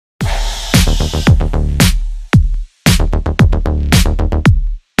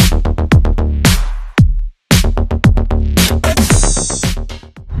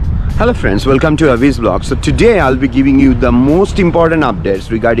Hello friends, welcome to Avi's Blog. So today I'll be giving you the most important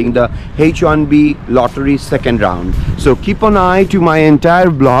updates regarding the H1B Lottery second round. So keep an eye to my entire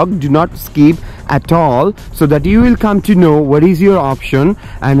blog, do not skip at all, so that you will come to know what is your option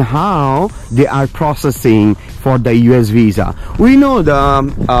and how they are processing for the US visa. We know the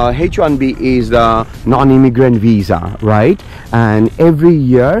H1B is the non-immigrant visa, right? And every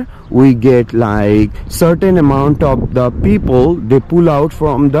year we get like certain amount of the people they pull out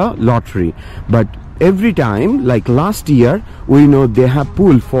from the lottery, but every time, like last year, we know they have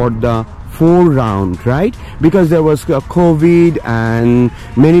pulled for the 4 round, right? Because there was COVID and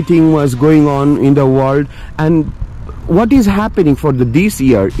many things was going on in the world. And what is happening for this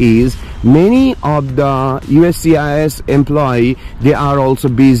year is many of the USCIS employee, they are also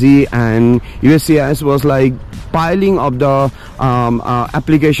busy, and USCIS was like piling of the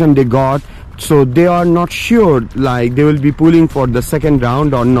application they got, so they are not sure like they will be pulling for the second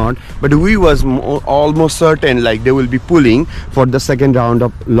round or not, but we was almost certain like they will be pulling for the second round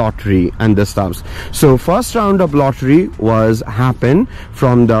of lottery and the stuffs. So first round of lottery was happen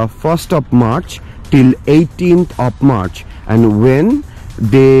from the 1st of March till 18th of March, and when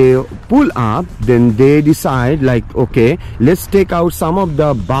they pull up, then they decide like, okay, let's take out some of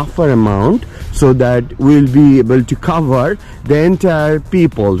the buffer amount so that we'll be able to cover the entire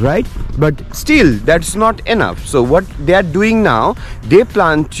people, right? But still that's not enough. So what they are doing now, they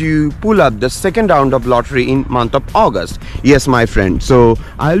plan to pull up the second round of lottery in month of August. Yes, my friend. So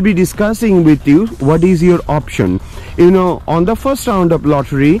I'll be discussing with you what is your option. You know, on the first round of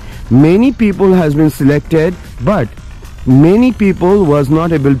lottery, many people has been selected, but many people was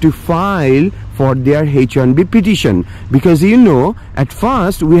not able to file for their H1B petition, because you know at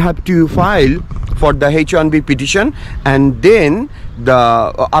first we have to file for the H1B petition, and then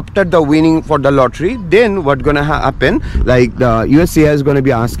after the winning for the lottery, then what gonna happen, like the USCIS is gonna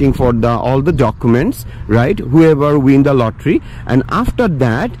be asking for all the documents, right, whoever win the lottery. And after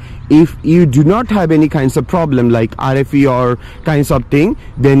that, if you do not have any kinds of problem like RFE or kinds of thing,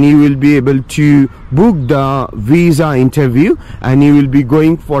 then you will be able to book the visa interview, and you will be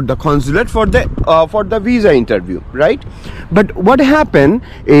going for the consulate for the visa interview, right? But what happened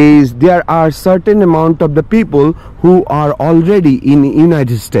is there are certain amount of the people who are already in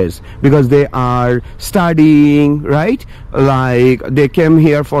United States because they are studying, right? Like they came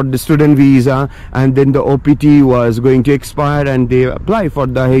here for the student visa, and then the OPT was going to expire, and they apply for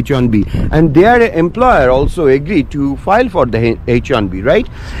the H1B, and their employer also agreed to file for the H1B, right?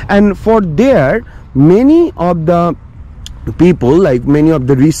 And for there, many of the people, like many of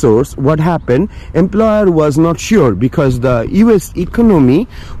the resource, what happened, employer was not sure because the US economy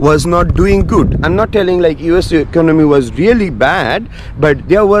was not doing good. I'm not telling like US economy was really bad, but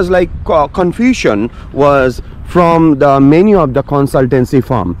there was like confusion was from the many of the consultancy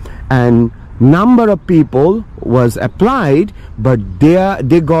firm, and number of people was applied, but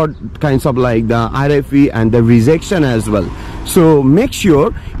they got kinds of like the RFE and the rejection as well. So make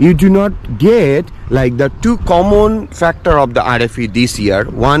sure you do not get like the two common factor of the RFE this year.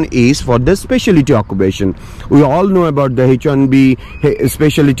 One is for the specialty occupation. We all know about the H1B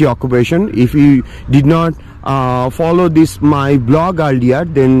specialty occupation. If you did not follow my blog earlier,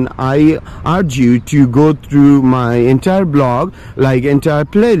 then I urge you to go through my entire blog, like entire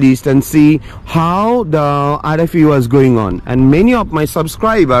playlist, and see how the RFE was going on. And many of my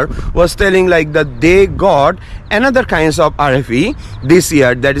subscriber was telling like that they got another kinds of RFE this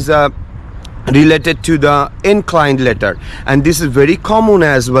year, that is related to the inclined letter, and this is very common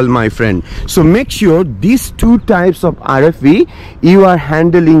as well, my friend. So make sure these two types of RFE you are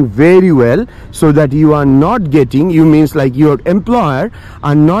handling very well, so that you are not getting, you means like your employer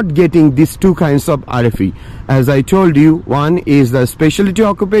are not getting these two kinds of RFE. As I told you, one is the specialty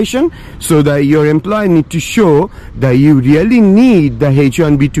occupation, so that your employer need to show that you really need the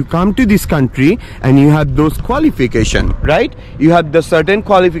H1B to come to this country, and you have those qualification, right? You have the certain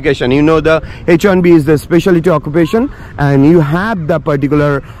qualification. You know, the H1B is the specialty occupation, and you have the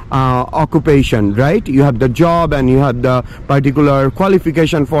particular occupation, right? You have the job, and you have the particular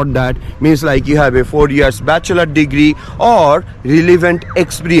qualification for that. Means like you have a 4 years bachelor degree or relevant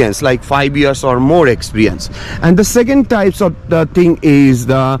experience, like 5 years or more experience. And the second types of the thing is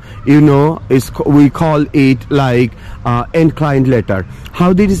the, you know, we call it like inclined letter.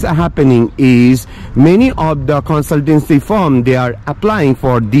 How this is happening is many of the consultancy firm, they are applying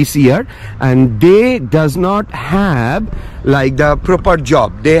for this year, and they does not have like the proper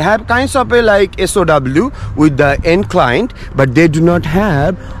job. They have kinds of a like SOW with the inclined, but they do not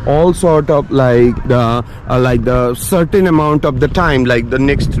have all sort of like the certain amount of the time, like the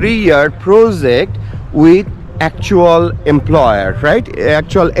next 3-year project with actual employer, right?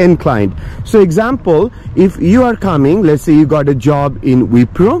 Actual end client. So example, if you are coming, let's say you got a job in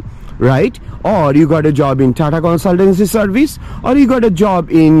Wipro, right? Or you got a job in Tata Consultancy Service, or you got a job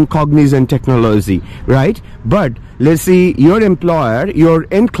in Cognizant Technology, right? But let's see, your employer, your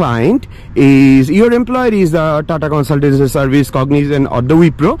end client is, your employer is the Tata Consultancy Service, Cognizant, or the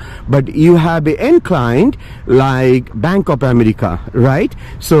Wipro, but you have an end client like Bank of America, right?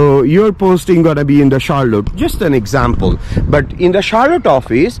 So your posting gonna be in the Charlotte, just an example. But in the Charlotte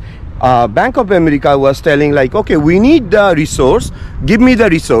office, Bank of America was telling like, okay, we need the resource, give me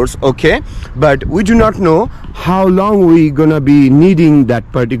the resource, okay, but we do not know how long we gonna be needing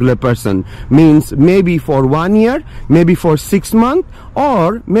that particular person. Means maybe for 1 year, maybe for 6 months,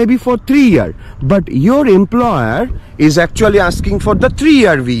 or maybe for 3 years. But your employer is actually asking for the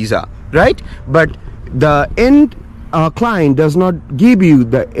 3-year visa, right? But the end client does not give you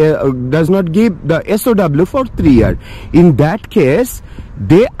the SOW for 3 years. In that case,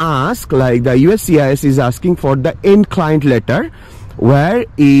 they ask, like the USCIS is asking for the end client letter, where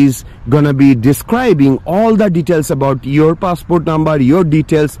is gonna be describing all the details about your passport number, your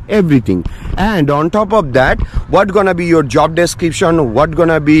details, everything. And on top of that, what gonna be your job description, what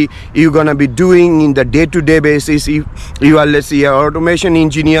gonna be you gonna be doing in the day-to-day basis. If you are, let's say, an automation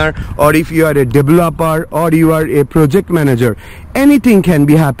engineer, or if you are a developer, or you are a project manager, anything can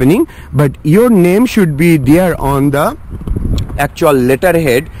be happening, but your name should be there on the actual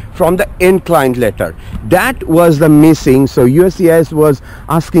letterhead from the end client letter. That was the missing. So USCIS was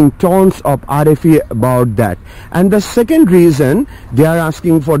asking tons of RFE about that. And the second reason they are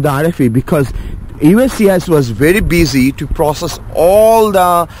asking for the RFE, because USCIS was very busy to process all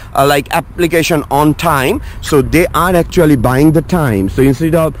the like application on time, so they are actually buying the time. So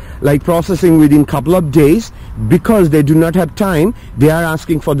instead of like processing within couple of days, because they do not have time, they are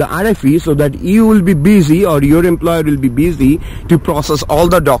asking for the RFE, so that you will be busy, or your employer will be busy to process all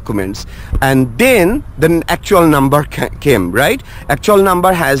the documents. And then the actual number came, right? Actual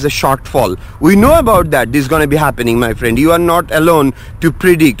number has a shortfall. We know about that. This is going to be happening, my friend. You are not alone to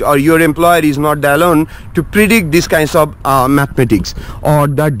predict, or your employer is not alone to predict these kinds of mathematics or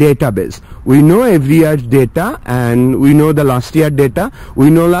the database. We know every year's data, and we know the last year data,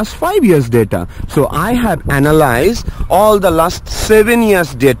 we know last 5 years data. So I have analyzed all the last 7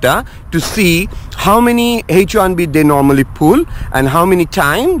 years data to see how many H1B they normally pull, and how many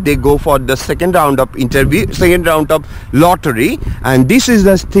time they go for the second round of interview, second round of lottery. And this is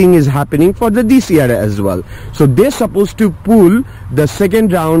the thing is happening for the this year as well. So they're supposed to pull the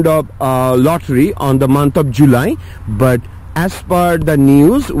second round of lottery on the month of July, but as per the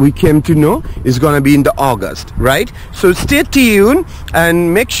news we came to know is going to be in the August, right? So stay tuned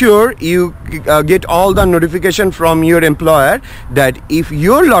and make sure you get all the notification from your employer that if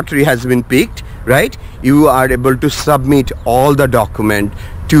your lottery has been picked, right, you are able to submit all the document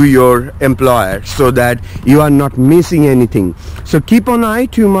to your employer, so that you are not missing anything. So keep an eye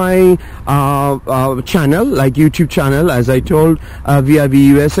to my channel, like YouTube channel. As I told, VIB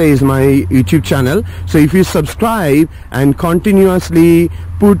USA is my YouTube channel. So if you subscribe and continuously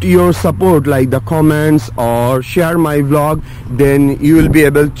put your support, like the comments or share my vlog, then you will be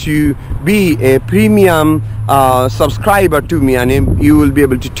able to be a premium subscriber to me, and you will be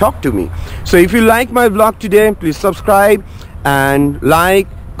able to talk to me. So if you like my vlog today, please subscribe and like,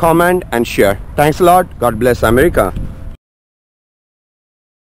 comment and share. Thanks a lot. God bless America.